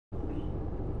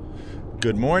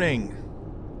Good morning.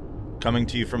 Coming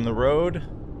to you from the road,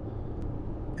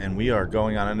 and we are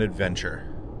going on an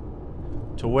adventure.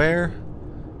 To where?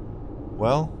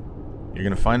 Well, you're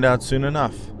gonna find out soon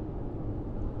enough.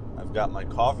 I've got my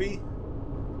coffee,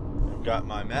 I've got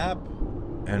my map,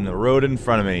 and the road in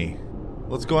front of me.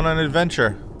 Let's go on an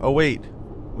adventure. Oh wait,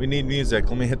 we need music.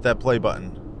 Let me hit that play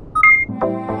button.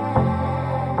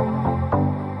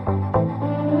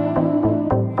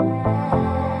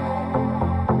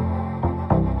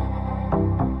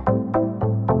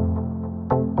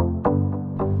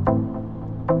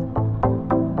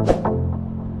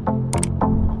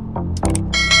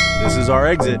 This is our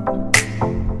exit.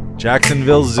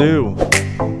 Jacksonville Zoo.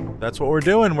 That's what we're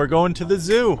doing. We're going to the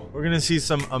zoo. We're gonna see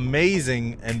some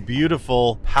amazing and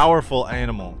beautiful, powerful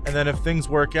animal. And then if things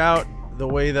work out the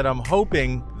way that I'm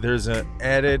hoping, there's an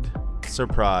added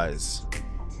surprise.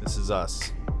 This is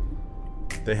us.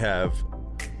 They have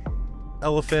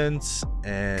elephants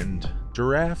and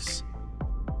giraffes,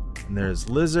 and there's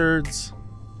lizards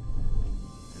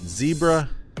and zebra.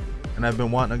 And I've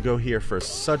been wanting to go here for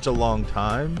such a long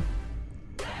time.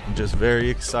 I'm just very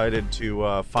excited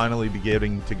to finally be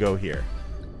getting to go here.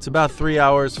 It's about 3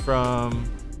 hours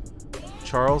from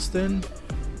Charleston.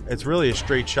 It's really a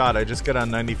straight shot. I just got on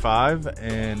 95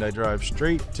 and I drive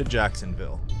straight to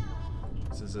Jacksonville.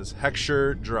 This is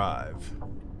Heckscher Drive.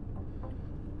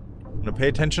 I'm gonna pay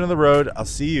attention to the road. I'll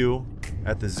see you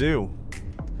at the zoo.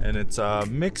 And it's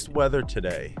mixed weather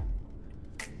today.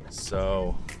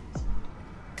 So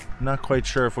I'm not quite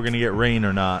sure if we're gonna get rain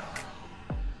or not.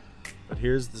 But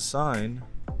here's the sign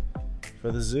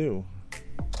for the zoo.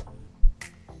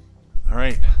 All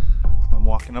right, I'm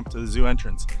walking up to the zoo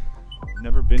entrance. I've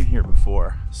never been here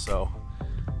before, so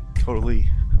totally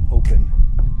open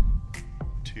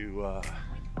to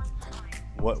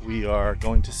what we are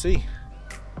going to see.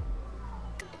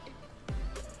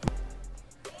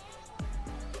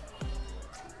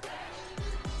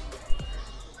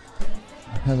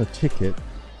 I have a ticket.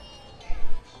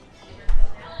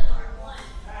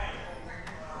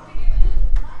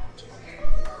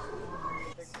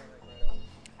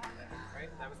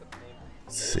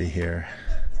 Let's see here.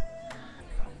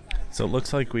 So it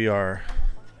looks like we are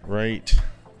right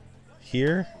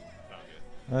here,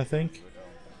 I think.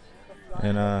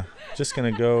 And just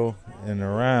gonna go and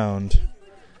around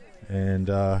and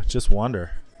just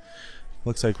wander.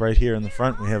 Looks like right here in the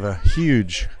front we have a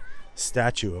huge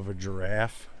statue of a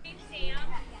giraffe.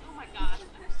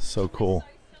 So cool.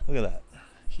 Look at that.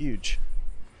 Huge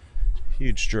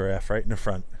giraffe right in the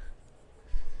front.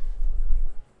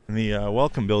 And the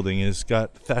welcome building has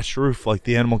got thatched roof like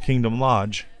the Animal Kingdom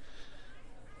Lodge.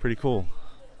 Pretty cool.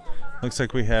 Looks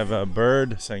like we have a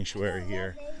bird sanctuary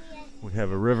here. We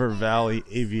have a river valley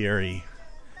aviary.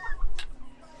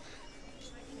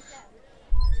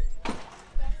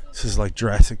 This is like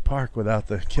Jurassic Park without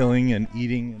the killing and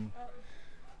eating and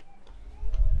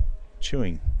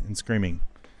chewing and screaming.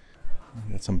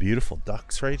 We got some beautiful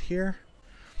ducks right here.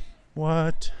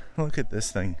 What? Look at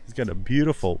this thing. He's got a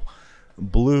beautiful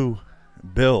blue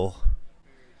bill.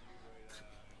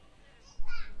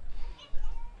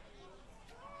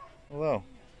 Hello.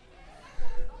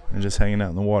 They're just hanging out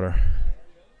in the water.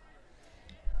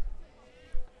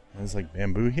 There's like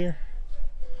bamboo here.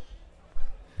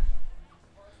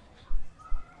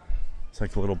 It's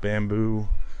like a little bamboo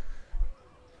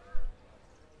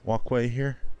walkway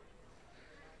here.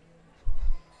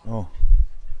 Oh.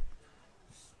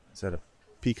 Is that a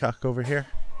peacock over here?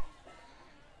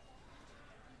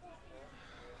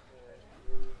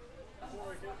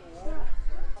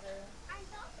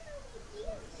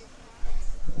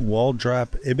 Wall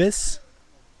drop ibis.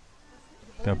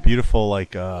 Got beautiful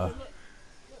like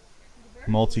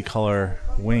multicolor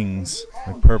wings,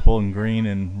 like purple and green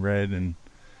and red and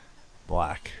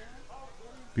black.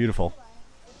 Beautiful.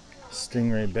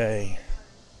 Stingray Bay.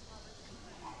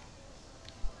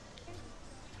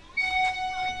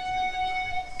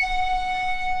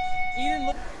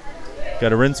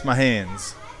 Gotta rinse my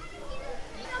hands.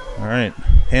 Alright,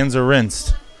 hands are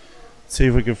rinsed. Let's see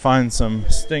if we can find some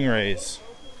stingrays.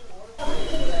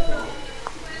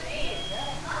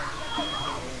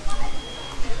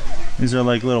 These are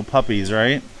like little puppies,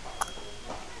 right?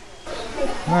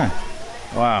 Ah,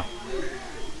 wow.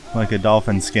 Like a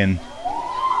dolphin skin.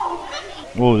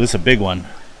 Whoa, this is a big one.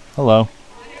 Hello.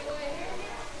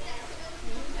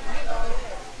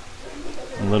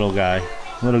 A little guy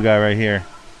right here.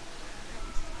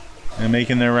 And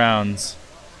making their rounds.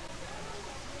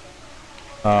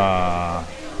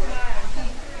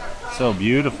 So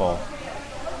beautiful.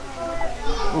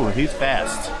 Ooh, he's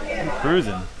fast. He's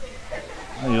cruising.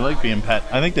 Oh, you like being pet.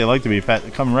 I think they like to be pet.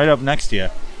 They're coming right up next to you.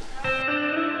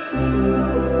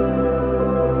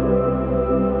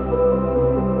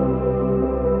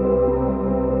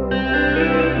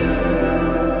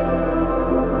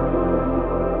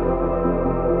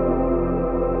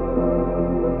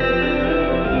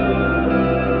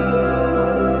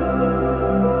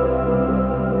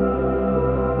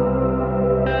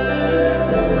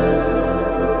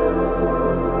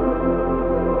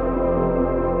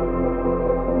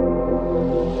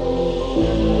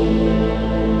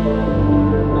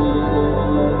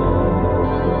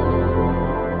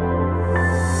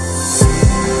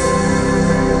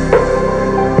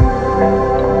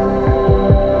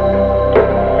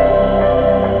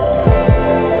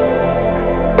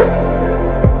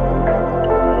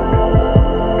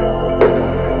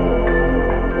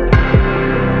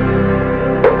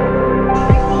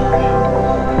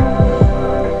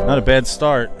 a bad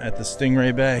start at the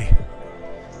Stingray Bay.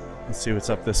 Let's see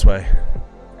what's up this way.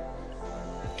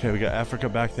 Okay, we got Africa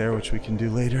back there, which we can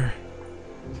do later.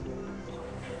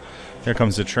 Here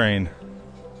comes the train.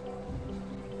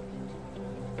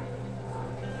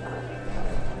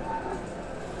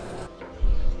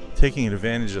 Taking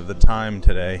advantage of the time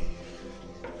today.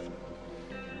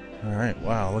 Alright,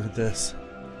 wow, look at this.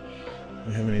 Do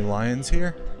we have any lions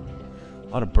here? A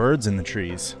lot of birds in the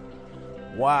trees.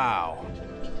 Wow.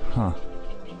 Huh.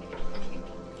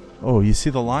 Oh, you see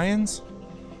the lions?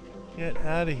 Get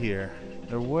out of here.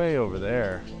 They're way over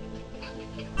there.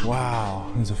 Wow,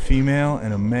 there's a female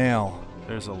and a male.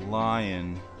 There's a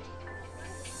lion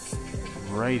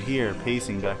right here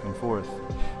pacing back and forth.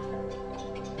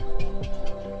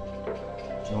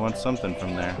 I want something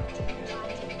from there.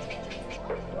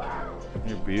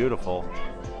 You're beautiful.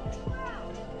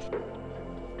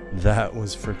 That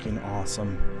was freaking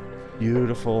awesome.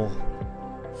 Beautiful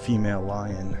female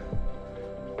lion.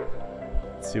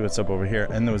 Let's see what's up over here.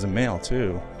 And there was a male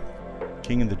too.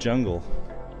 King of the jungle.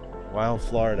 Wild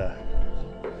Florida.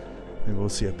 Maybe we'll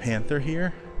see a panther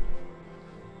here.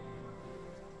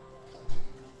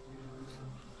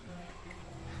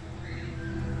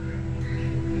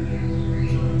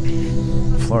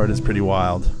 Florida's pretty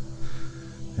wild.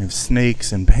 They have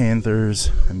snakes and panthers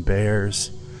and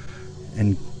bears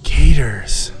and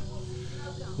gators.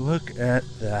 Look at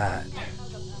that.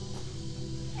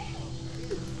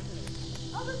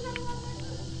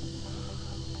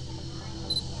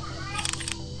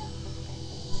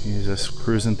 He's just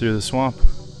cruising through the swamp.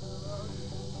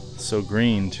 So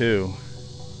green too.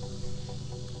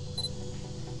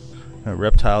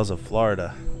 Reptiles of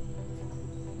Florida.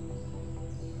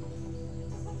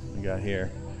 We got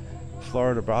here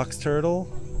Florida box turtle.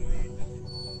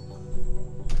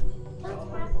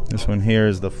 This one here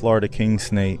is the Florida king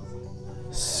snake.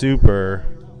 Super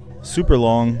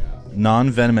long,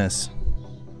 non-venomous.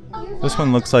 This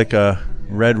one looks like a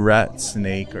red rat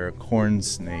snake or a corn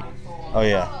snake. Oh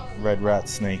yeah, red rat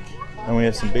snake. And we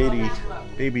have some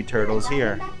baby turtles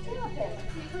here.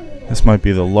 This might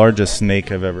be the largest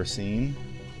snake I've ever seen.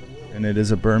 And it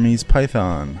is a Burmese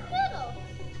python.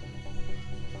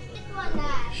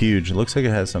 Huge. It looks like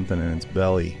it has something in its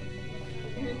belly.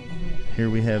 Here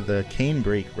we have the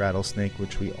canebrake rattlesnake,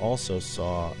 which we also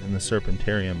saw in the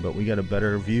Serpentarium, but we got a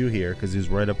better view here because he's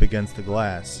right up against the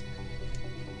glass.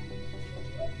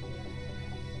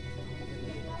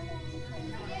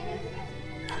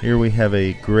 Here we have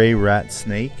a gray rat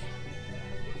snake.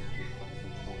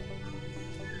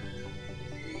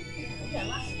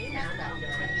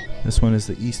 This one is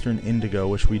the eastern indigo,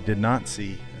 which we did not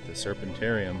see at the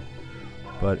Serpentarium,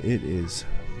 but it is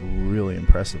really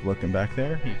impressive looking back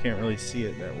there. You can't really see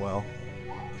it that well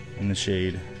in the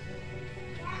shade.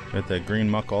 Got that green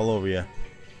muck all over you.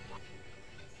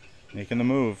 Making the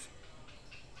move.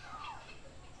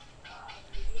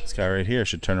 This guy right here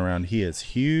should turn around. He is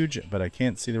huge, but I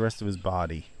can't see the rest of his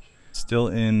body. Still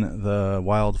in the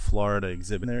Wild Florida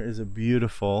exhibit. There is a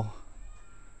beautiful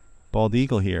bald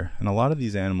eagle here, and a lot of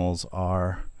these animals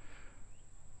are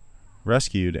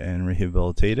rescued and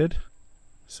rehabilitated.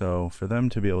 So for them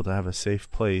to be able to have a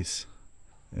safe place,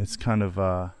 it's kind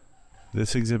of,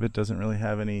 this exhibit doesn't really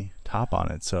have any top on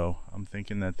it. So I'm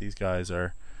thinking that these guys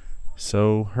are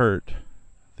so hurt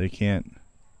they can't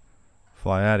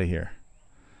fly out of here.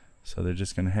 So they're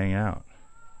just going to hang out.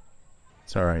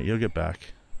 It's alright, you'll get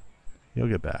back. You'll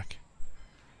get back.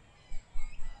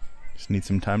 Just need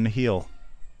some time to heal.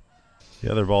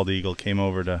 The other bald eagle came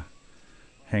over to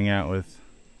hang out with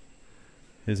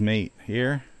his mate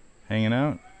here. Hanging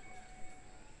out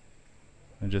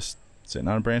and just sitting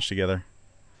on a branch together.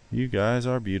 You guys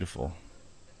are beautiful.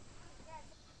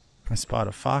 I spot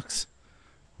a fox.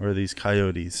 Or are these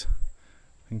coyotes?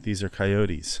 I think these are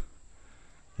coyotes.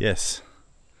 Yes.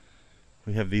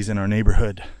 We have these in our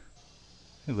neighborhood.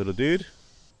 Hey little dude.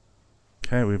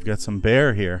 Okay, we've got some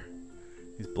bear here.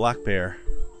 He's black bear.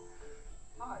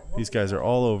 These guys are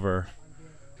all over.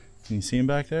 Can you see him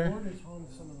back there?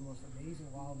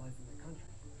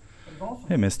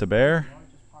 Hey, Mr. Bear.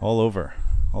 All over.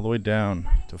 All the way down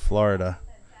to Florida,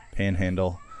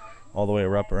 Panhandle, all the way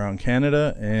up around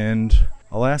Canada and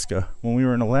Alaska. When we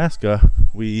were in Alaska,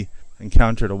 we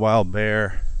encountered a wild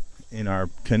bear in our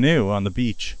canoe on the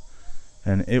beach,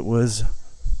 and it was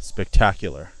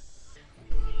spectacular.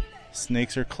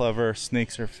 Snakes are clever.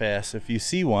 Snakes are fast. If you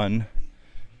see one,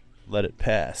 let it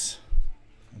pass.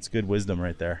 That's good wisdom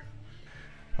right there.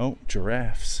 Oh,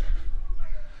 giraffes.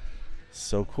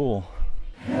 So cool.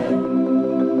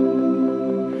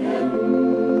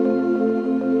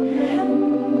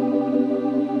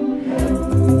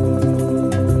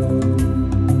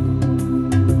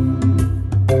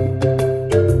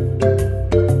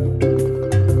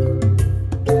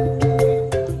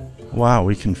 Wow,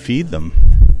 we can feed them.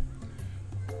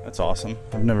 That's awesome.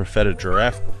 I've never fed a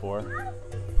giraffe before.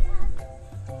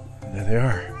 There they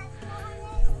are.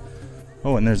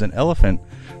 Oh, and there's an elephant.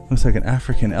 Looks like an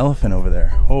African elephant over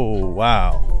there. Oh,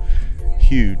 wow.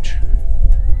 Huge.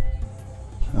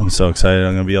 I'm so excited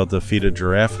I'm going to be able to feed a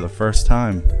giraffe for the first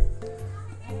time.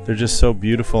 They're just so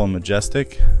beautiful and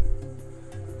majestic.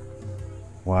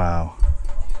 Wow.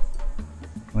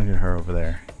 Look at her over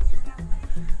there.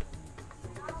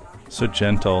 So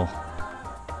gentle.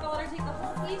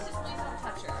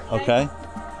 Okay.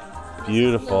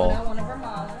 Beautiful.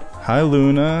 Hi,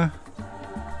 Luna.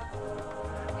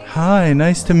 Hi,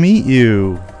 nice to meet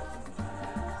you.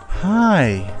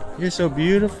 Hi. You're so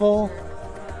beautiful.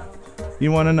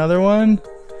 You want another one?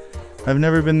 I've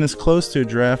never been this close to a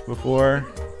giraffe before.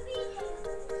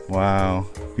 Wow.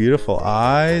 Beautiful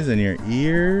eyes and your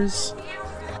ears.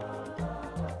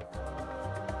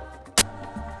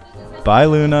 Bye,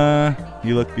 Luna.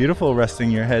 You look beautiful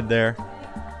resting your head there.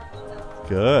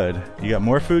 Good. You got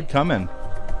more food coming.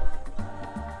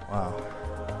 Wow.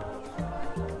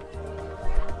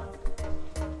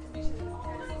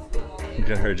 Look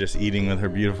at her just eating with her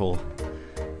beautiful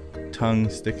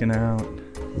tongue sticking out.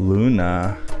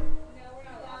 Luna.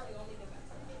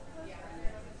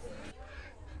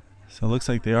 So it looks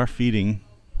like they are feeding.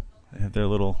 They have their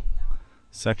little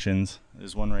sections.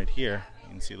 There's one right here. You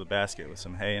can see the basket with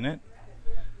some hay in it.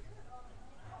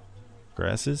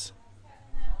 Grasses,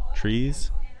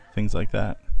 trees, things like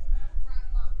that.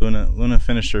 Luna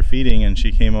finished her feeding and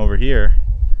she came over here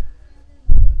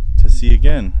to see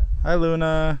again. Hi,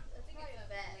 Luna.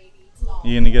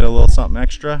 You gonna get a little something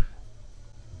extra?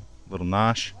 A little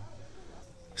nosh.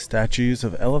 Statues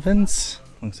of elephants.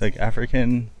 Looks like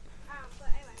African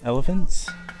elephants.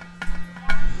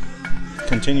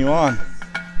 Continue on.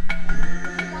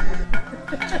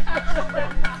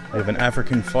 We have an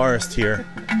African forest here.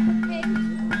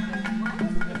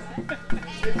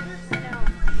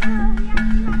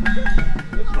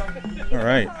 All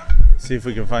right, see if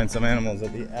we can find some animals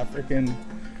at the African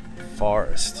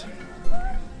forest.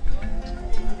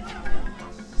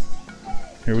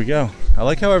 Here we go. I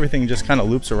like how everything just kind of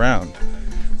loops around.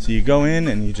 So you go in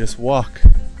and you just walk.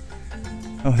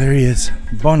 Oh, there he is,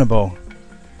 Bonobo.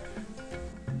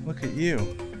 Look at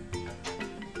you.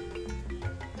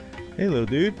 Hey, little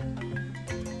dude.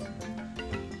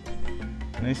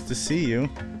 Nice to see you.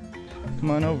 Come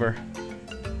on over.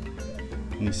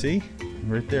 Can you see?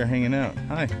 Right there hanging out.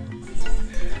 Hi.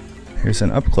 Here's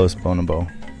an up-close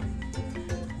bonobo.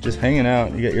 Just hanging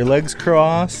out. You got your legs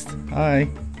crossed. Hi.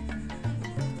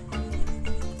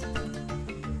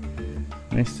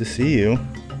 Nice to see you.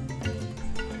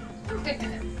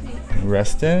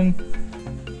 Resting.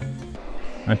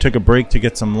 I took a break to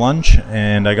get some lunch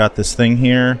and I got this thing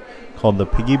here called the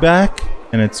piggyback.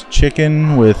 And it's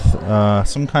chicken with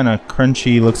some kind of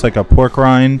crunchy, looks like a pork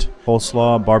rind,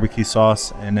 coleslaw, barbecue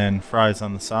sauce, and then fries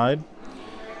on the side.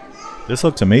 This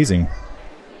looks amazing.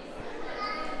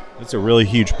 It's a really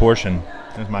huge portion.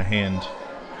 There's my hand.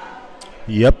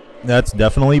 Yep, that's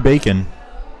definitely bacon.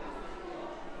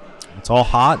 It's all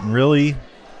hot and really,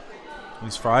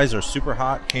 these fries are super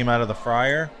hot, came out of the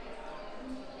fryer.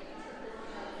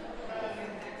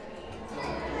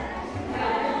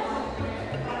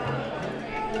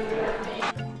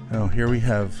 Oh, here we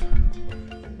have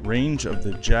range of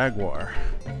the Jaguar.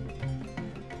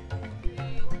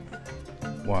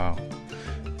 Wow,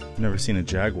 never seen a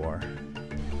Jaguar.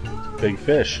 Big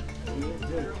fish.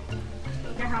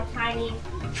 Look at how tiny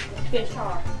fish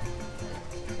are.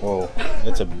 Whoa,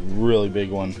 that's a really big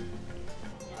one.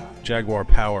 Jaguar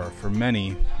power. For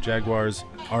many, jaguars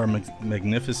are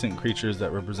magnificent creatures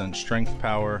that represent strength,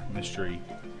 power, mystery.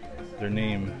 Their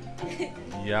name,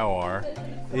 Jaguar,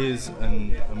 is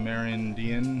an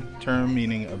Amerindian term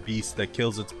meaning a beast that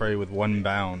kills its prey with one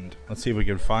bound. Let's see if we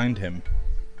can find him.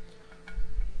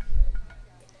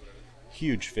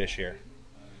 Huge fish here.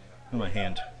 Look at my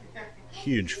hand.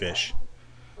 Huge fish.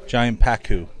 Giant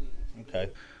Pacu.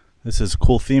 Okay. This is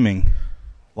cool theming.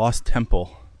 Lost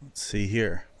Temple. Let's see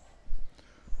here.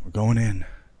 We're going in.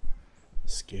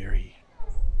 Scary.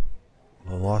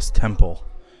 The Lost Temple.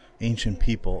 Ancient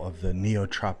people of the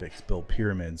Neotropics built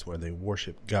pyramids where they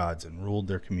worshipped gods and ruled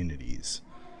their communities.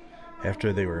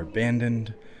 After they were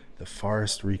abandoned, the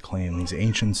forest reclaimed these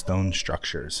ancient stone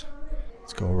structures.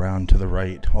 Let's go around to the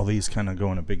right. All these kind of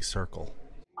go in a big circle.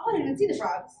 Oh, I didn't even see the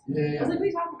frogs. Yeah. I was like, what are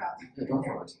you talking about? Yeah,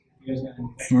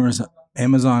 don't frogs.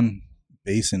 Amazon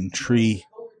basin tree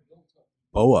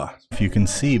boa, if you can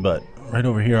see, but right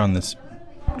over here on this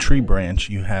tree branch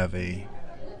you have a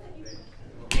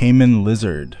Kaiman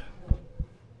lizard.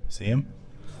 See him?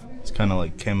 It's kind of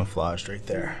like camouflaged right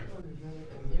there.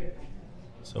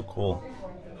 So cool.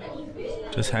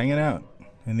 Just hanging out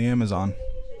in the Amazon.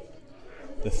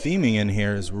 The theming in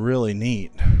here is really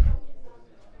neat.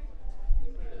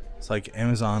 It's like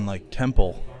Amazon like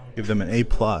temple. Give them an A+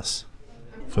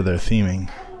 for their theming.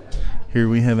 Here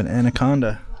we have an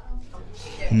anaconda.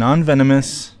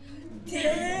 Non-venomous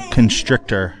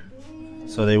constrictor.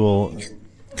 So they will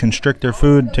constrict their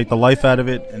food, take the life out of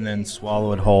it, and then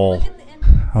swallow it whole.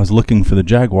 I was looking for the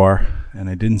Jaguar and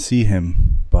I didn't see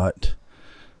him, but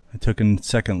I took a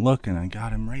second look and I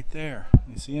got him right there.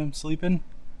 You see him sleeping?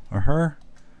 Or her?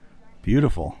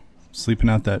 Beautiful. Sleeping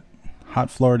out that hot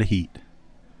Florida heat.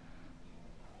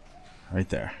 Right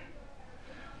there.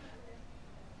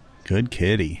 Good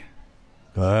kitty.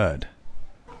 Good.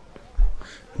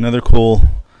 Another cool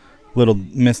little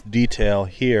missed detail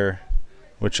here,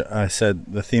 which I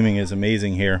said the theming is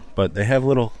amazing here, but they have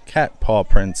little cat paw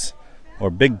prints, or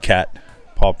big cat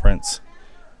paw prints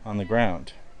on the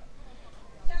ground.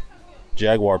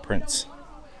 Jaguar prints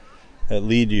that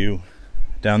lead you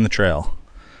down the trail.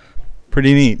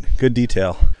 Pretty neat, good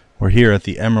detail. We're here at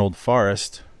the Emerald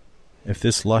Forest. If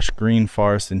this lush green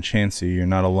forest enchants you, you're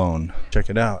not alone. Check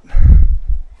it out.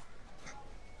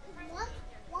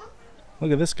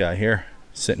 Look at this guy here,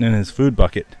 sitting in his food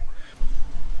bucket.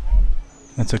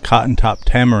 That's a cotton top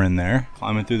tamarin there,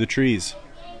 climbing through the trees.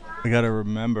 I gotta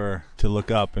remember to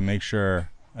look up and make sure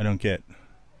I don't get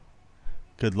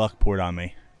good luck poured on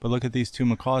me. But look at these two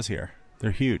macaws here.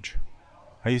 They're huge.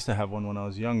 I used to have one when I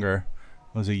was younger.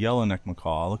 It was a yellowneck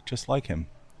macaw. Looked just like him.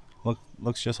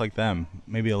 Looks just like them.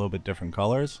 Maybe a little bit different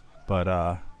colors, but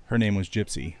her name was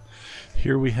Gypsy.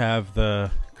 Here we have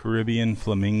the Caribbean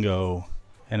flamingo.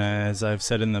 And as I've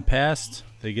said in the past,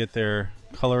 they get their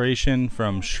coloration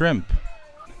from shrimp.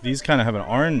 These kind of have an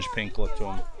orange-pink look to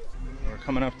them. We're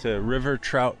coming up to River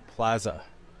Trout Plaza.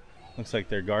 Looks like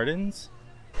they're gardens.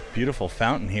 Beautiful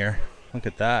fountain here. Look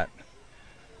at that.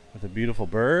 With a beautiful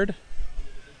bird.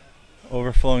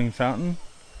 Overflowing fountain.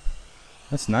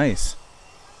 That's nice.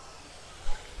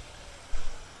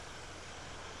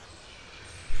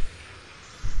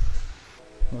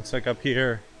 Looks like up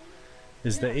here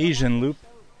is the Asian loop.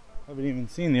 I haven't even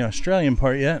seen the Australian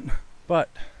part yet, but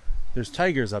there's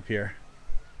tigers up here.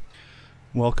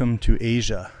 Welcome to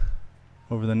Asia.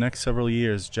 Over the next several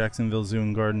years, Jacksonville Zoo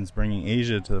and Gardens bringing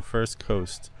Asia to the first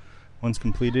coast. Once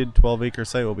completed, 12-acre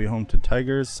site will be home to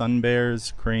tigers, sun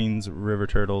bears, cranes, river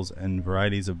turtles, and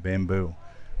varieties of bamboo.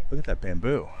 Look at that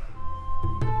bamboo.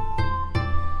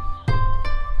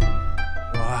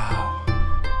 Wow.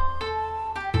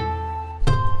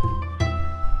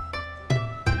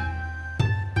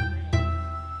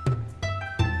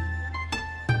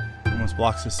 Almost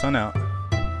blocks the sun out.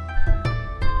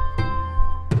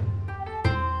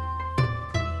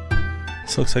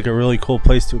 This looks like a really cool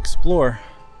place to explore.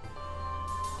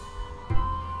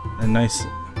 A nice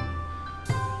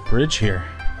bridge here.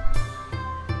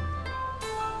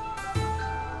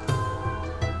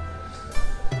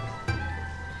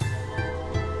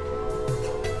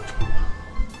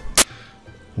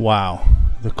 Wow,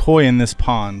 the koi in this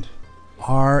pond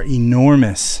are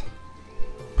enormous.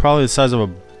 Probably the size of a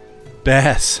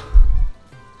bass.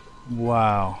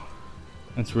 Wow,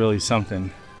 that's really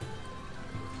something.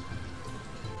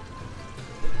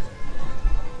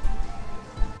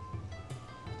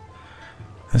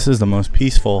 This is the most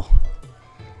peaceful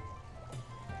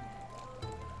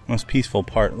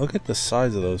part. Look at the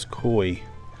size of those koi.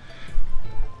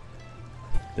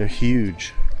 They're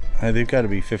huge. They've got to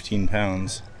be 15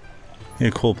 pounds.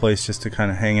 A cool place just to kind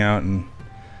of hang out and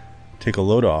take a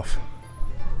load off.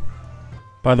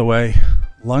 By the way,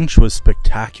 lunch was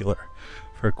spectacular.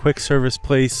 For a quick service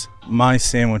place, my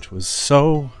sandwich was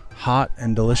so hot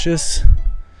and delicious.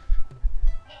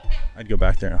 I'd go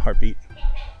back there in a heartbeat.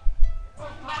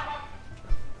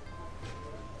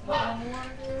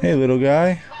 Hey little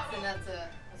guy,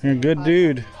 you're a good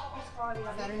dude.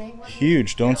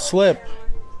 Huge, don't slip.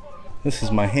 This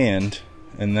is my hand,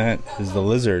 and that is the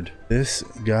lizard. This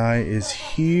guy is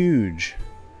huge.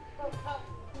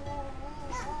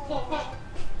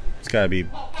 It's gotta be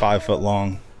 5 foot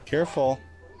long. Careful,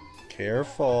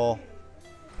 careful.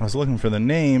 I was looking for the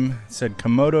name. It said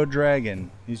Komodo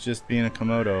dragon. He's just being a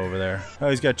Komodo over there. Oh,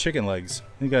 he's got chicken legs.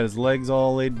 He got his legs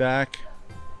all laid back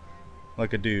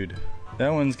like a dude.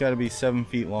 That one's got to be 7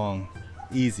 feet long.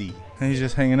 Easy. And he's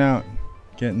just hanging out,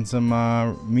 getting some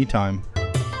me time.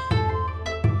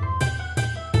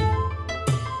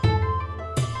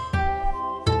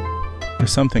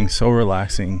 There's something so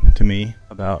relaxing to me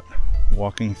about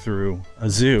walking through a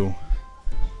zoo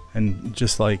and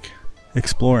just like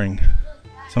exploring.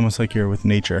 It's almost like you're with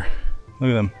nature. Look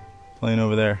at them playing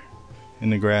over there in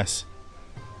the grass.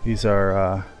 These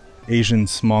are Asian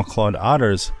small-clawed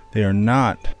otters. They are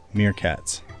not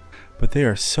meerkats, but they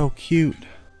are so cute.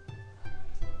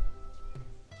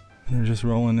 They're just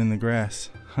rolling in the grass.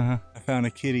 I found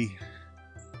a kitty.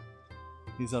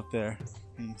 He's up there.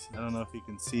 I don't know if you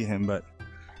can see him, but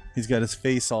he's got his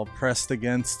face all pressed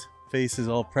against, face is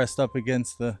all pressed up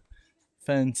against the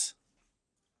fence.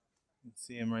 You can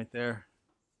see him right there.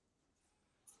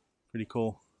 Pretty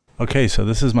cool. Okay, so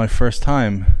this is my first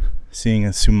time seeing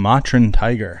a Sumatran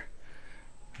tiger.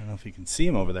 I don't know if you can see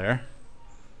him over there.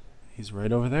 He's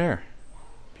right over there.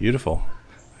 Beautiful.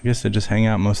 I guess they just hang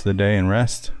out most of the day and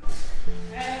rest.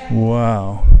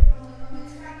 Wow.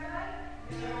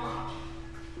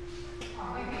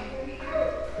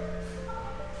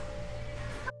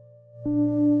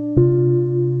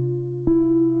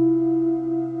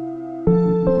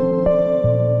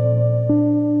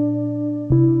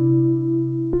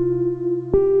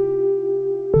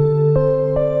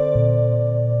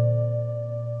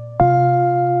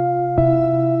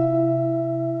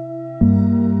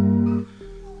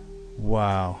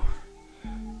 Wow,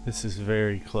 this is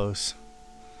very close.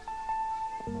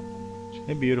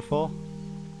 Hey, beautiful.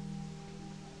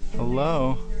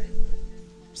 Hello.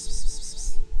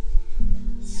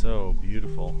 So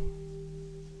beautiful.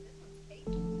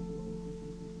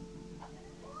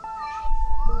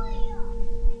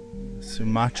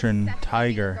 Sumatran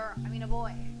tiger. I mean a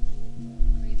boy.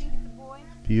 You think it's a boy?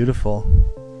 Beautiful.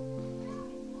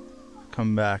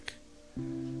 Come back.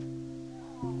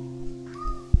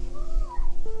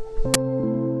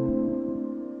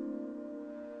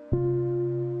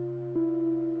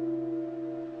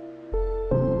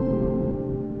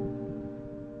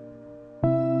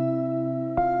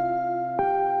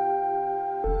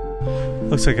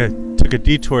 Looks like I took a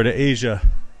detour to Asia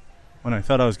when I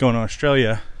thought I was going to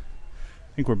Australia.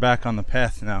 I think we're back on the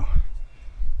path now.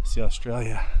 See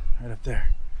Australia right up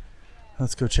there.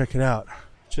 Let's go check it out.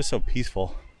 It's just so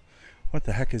peaceful. What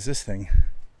the heck is this thing?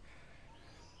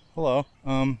 Hello.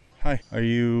 Hi. Are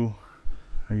you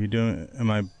doing, am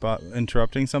I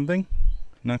interrupting something?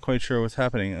 Not quite sure what's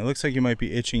happening. It looks like you might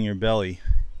be itching your belly.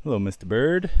 Hello, Mr.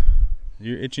 Bird.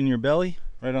 You're itching your belly?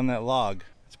 Right on that log.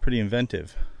 It's pretty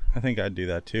inventive. I think I'd do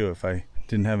that too if I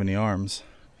didn't have any arms.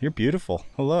 You're beautiful.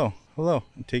 Hello. Hello.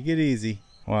 Take it easy.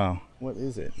 Wow. What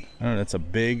is it? I don't know. That's a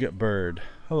big bird.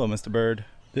 Hello, Mr. Bird.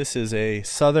 This is a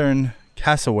southern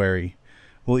cassowary.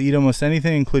 Will eat almost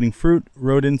anything, including fruit,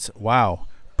 rodents, wow,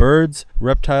 birds,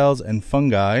 reptiles, and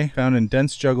fungi found in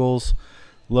dense jungles,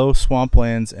 low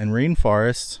swamplands, and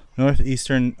rainforests,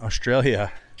 northeastern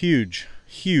Australia. Huge,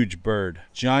 huge bird.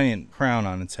 Giant crown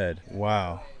on its head.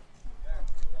 Wow.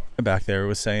 Back there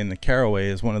was saying the caraway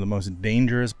is one of the most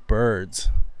dangerous birds.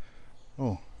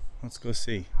 Oh, let's go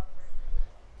see.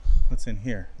 What's in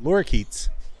here? Lorikeets.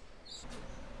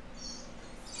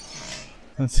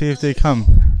 Let's see if they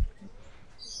come.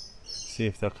 See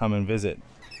if they'll come and visit.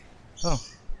 Oh,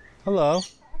 hello.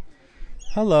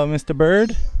 Hello, Mr.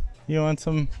 Bird. You want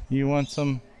some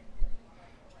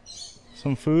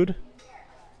food?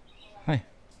 Hi.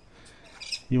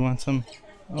 You want some?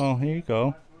 Oh, here you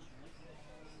go.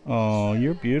 Oh,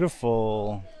 you're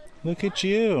beautiful. Look at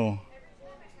you.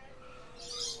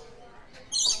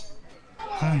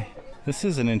 Hi. This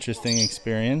is an interesting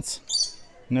experience.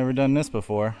 Never done this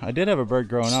before. I did have a bird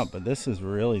growing up, but this is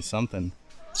really something.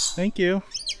 Thank you.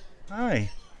 Hi.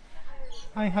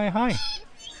 Hi, hi, hi.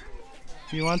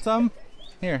 You want some?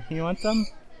 Here, you want some?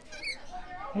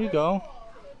 Here you go.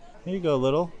 Here you go,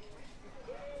 little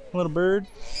bird.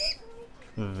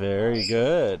 Very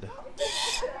good.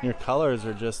 Your colors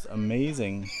are just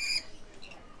amazing.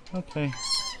 Okay.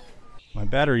 My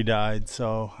battery died,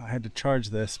 so I had to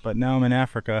charge this, but now I'm in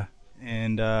Africa,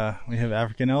 and we have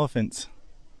African elephants.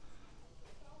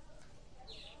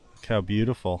 Look how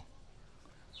beautiful.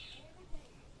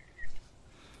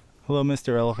 Hello,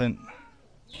 Mr. Elephant.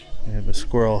 I have a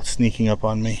squirrel sneaking up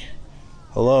on me.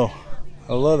 Hello.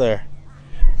 Hello there.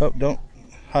 Oh, don't.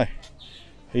 Hi.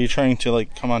 Are you trying to,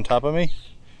 like, come on top of me?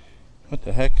 What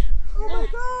the heck? Oh my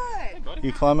god!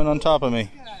 You climbing on top of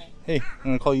me. Hey, I'm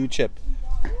gonna call you Chip.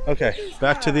 Okay,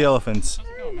 back to the elephants.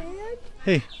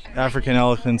 Hey, African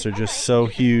elephants are just so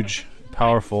huge,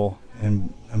 powerful,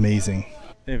 and amazing.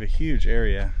 They have a huge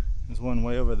area. There's one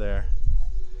way over there.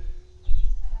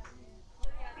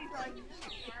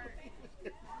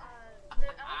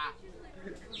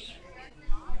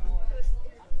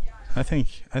 I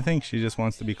think she just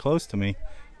wants to be close to me.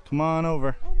 Come on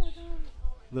over.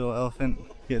 Little elephant,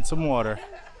 get some water.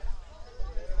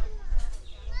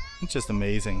 It's just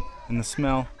amazing. And the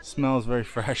smell is very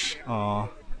fresh. Aw.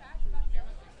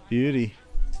 Beauty.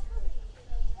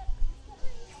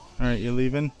 Alright, you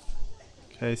leaving?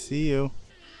 Okay, see you.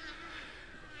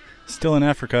 Still in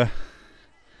Africa.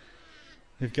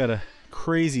 They've got a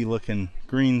crazy looking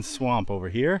green swamp over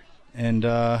here. And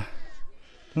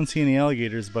don't see any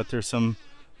alligators, but there's some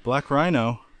black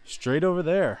rhino straight over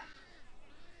there.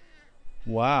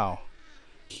 Wow.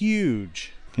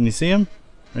 Huge. Can you see him?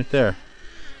 Right there.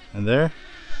 And there.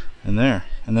 And there.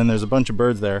 And then there's a bunch of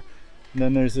birds there. And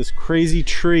then there's this crazy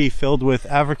tree filled with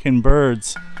African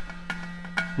birds.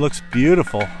 Looks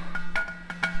beautiful.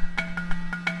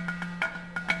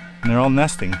 And they're all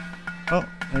nesting. Oh,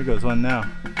 there goes one now.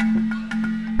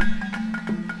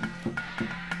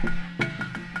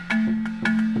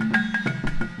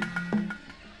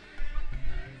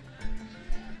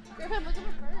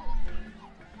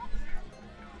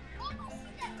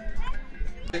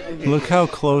 Look how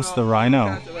close the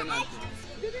rhino.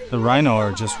 The rhino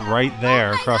are just right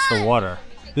there across the water.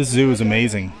 This zoo is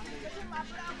amazing.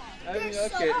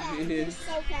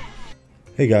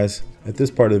 Hey guys, at this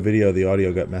part of the video the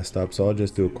audio got messed up, so I'll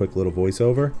just do a quick little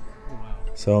voiceover.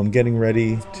 So I'm getting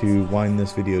ready to wind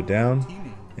this video down,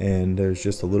 and there's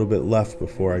just a little bit left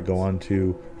before I go on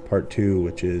to part 2,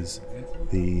 which is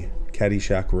the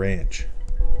Caddyshack Ranch.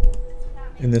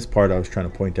 In this part I was trying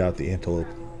to point out the antelope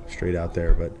straight out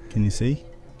there, but can you see?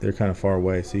 They're kind of far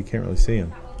away, so you can't really see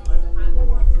them.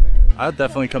 I'd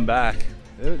definitely come back.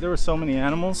 There were so many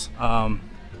animals.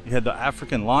 You had the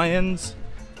African lions,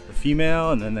 the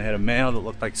female, and then they had a male that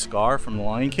looked like Scar from The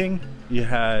Lion King. You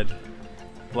had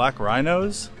black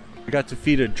rhinos. I got to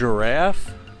feed a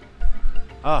giraffe.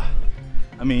 I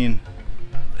mean,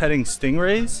 petting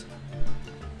stingrays.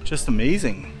 Just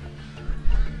amazing.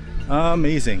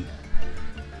 Amazing.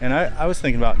 And I was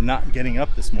thinking about not getting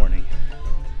up this morning.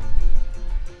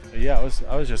 But yeah,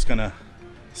 I was just gonna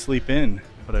sleep in,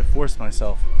 but I forced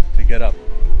myself to get up.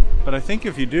 But I think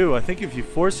if you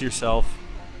force yourself,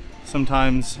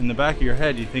 sometimes in the back of your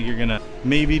head you think you're gonna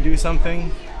maybe do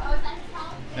something,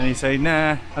 and you say,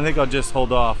 nah, I think I'll just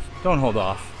hold off. Don't hold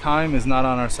off. Time is not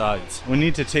on our sides. We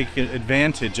need to take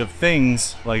advantage of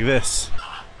things like this.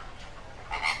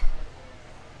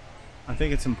 I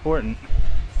think it's important,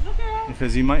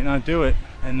 because you might not do it,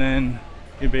 and then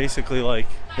you basically, like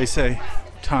they say,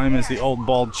 time is the old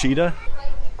bald cheetah.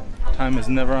 Time is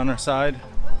never on our side.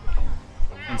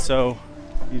 And so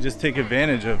you just take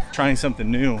advantage of trying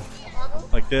something new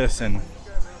like this, and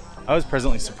I was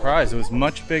pleasantly surprised. It was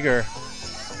much bigger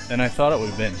than I thought it would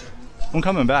have been. I'm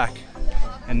coming back,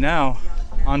 and now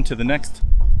on to the next.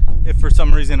 If for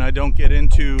some reason I don't get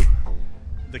into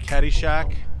the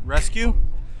Caddyshack rescue,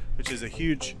 which is a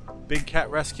huge big cat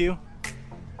rescue,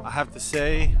 I have to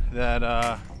say that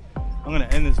I'm gonna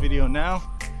end this video now.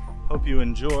 Hope you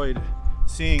enjoyed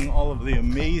seeing all of the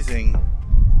amazing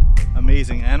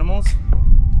animals,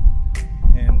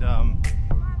 and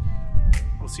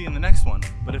we'll see you in the next one.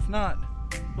 But if not,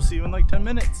 we'll see you in like 10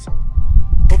 minutes.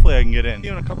 Hopefully I can get in. See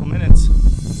you in a couple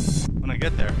minutes when I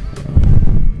get there.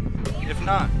 If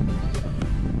not,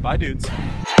 bye dudes.